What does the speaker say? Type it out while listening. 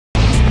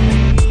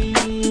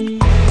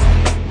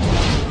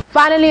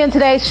Finally, on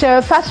today's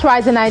show,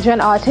 fast-rising Nigerian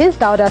artist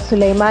Dauda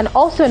Suleiman,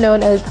 also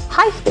known as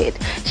High Speed,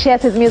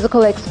 shares his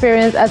musical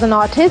experience as an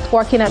artist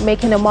working at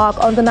making a mark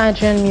on the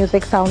Nigerian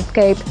music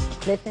soundscape.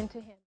 Listen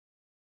to him.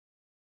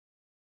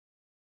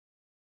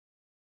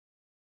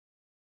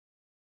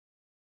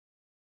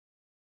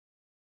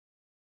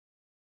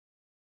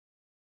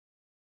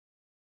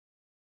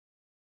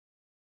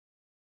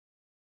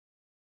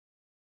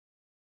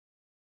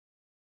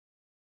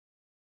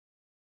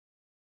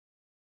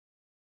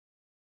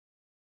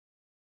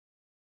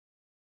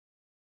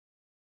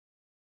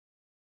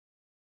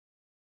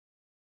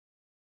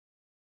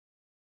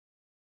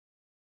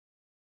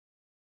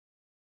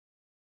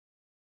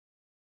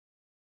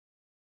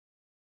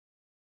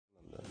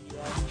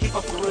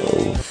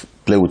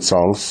 Play with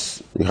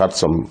songs. We had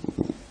some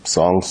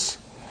songs.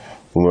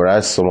 We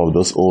memorized some of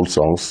those old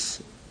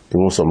songs,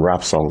 even some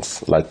rap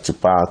songs like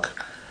Tupac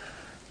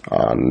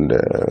and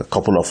a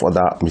couple of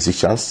other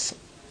musicians,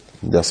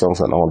 their songs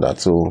and all that.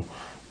 So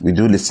we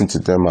do listen to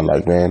them and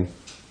like, man,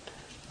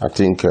 I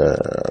think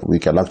we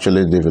can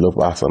actually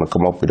develop us and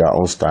come up with our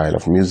own style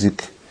of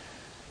music.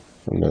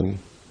 And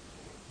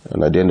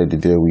at the end of the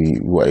day, we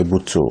were able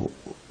to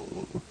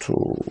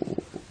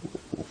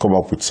come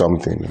up with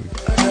something.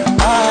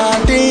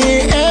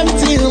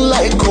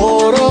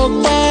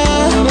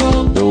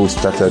 Though we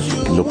started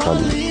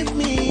locally.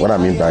 What I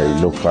mean by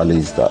locally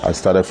is that I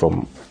started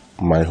from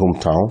my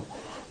hometown,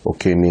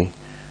 Okene.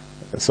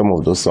 Some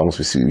of those songs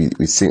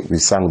we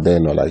sang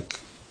then are like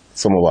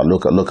some of our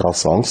local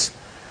songs.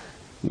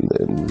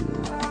 Then,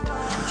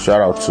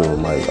 shout out to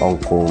my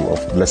uncle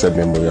of blessed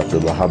memory,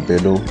 Abdullah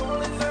Bello,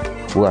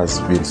 who has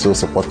been so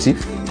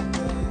supportive.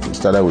 We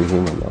started with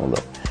him and all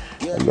that.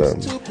 And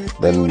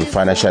then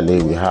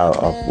financially we have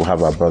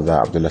our brother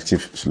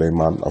Abdulatif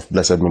Suleiman of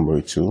blessed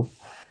memory too,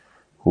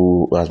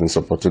 who has been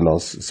supporting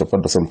us.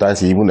 Sometimes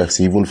he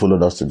even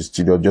followed us to the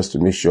studio just to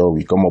make sure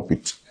we come up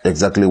with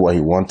exactly what he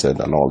wanted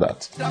and all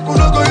that.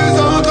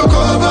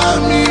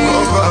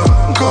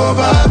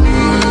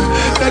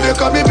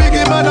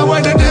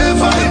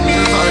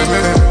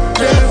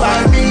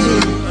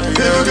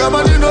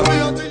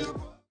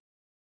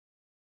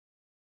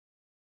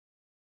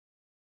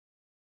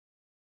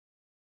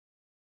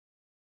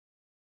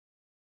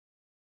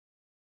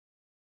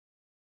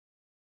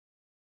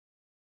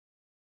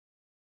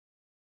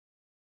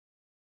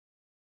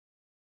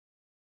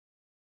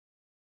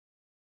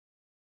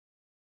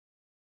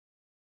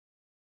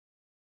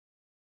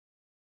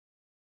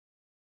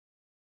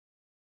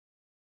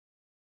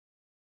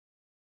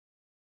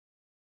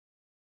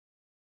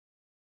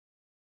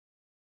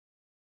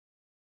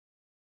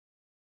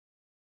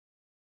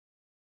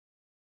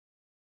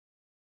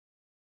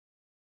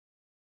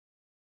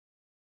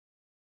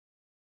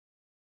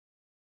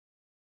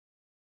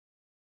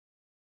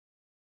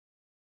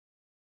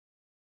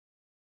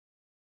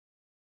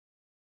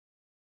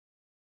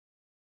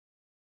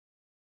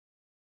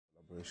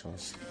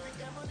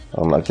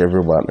 Like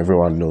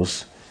everyone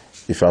knows,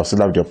 if I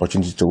still have the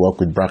opportunity to work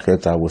with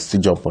Bracket, I will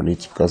still jump on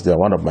it because they are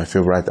one of my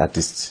favorite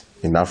artists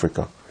in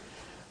Africa.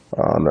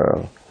 And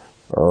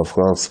of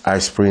course,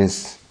 Ice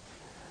Prince,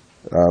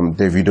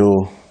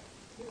 Davido,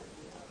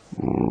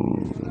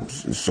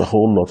 it's a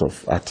whole lot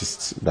of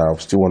artists that I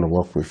still want to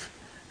work with.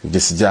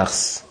 Jesse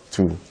Jacks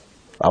too.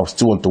 I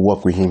still want to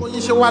work with him. Well,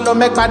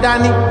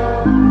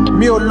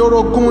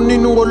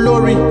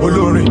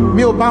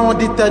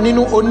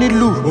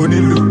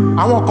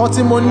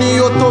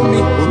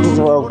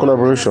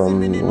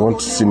 collaboration, I want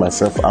to see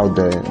myself out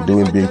there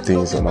doing big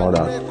things and all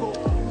that.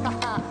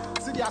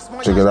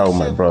 Together with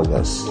my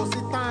brothers.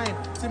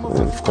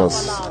 Of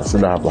course, I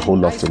still have a whole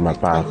lot in my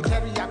pack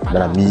that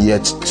I'm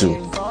yet to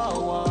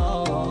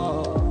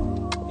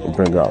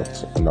bring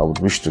out. And I would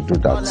wish to do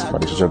that by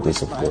the sheer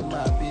grace of God.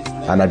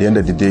 And at the end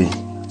of the day,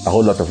 a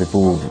whole lot of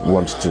people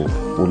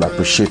will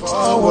appreciate it.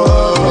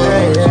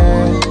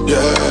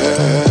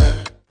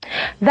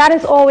 That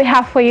is all we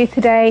have for you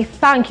today.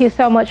 Thank you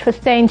so much for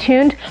staying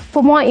tuned.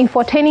 For more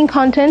entertaining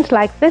content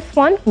like this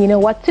one, you know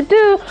what to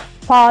do.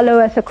 Follow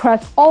us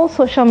across all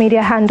social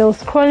media handles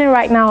scrolling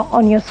right now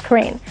on your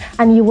screen,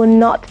 and you will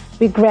not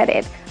regret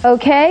it.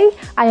 Okay?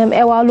 I am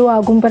Ewalu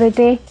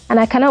Agumbarede,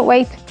 and I cannot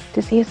wait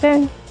to see you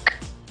soon.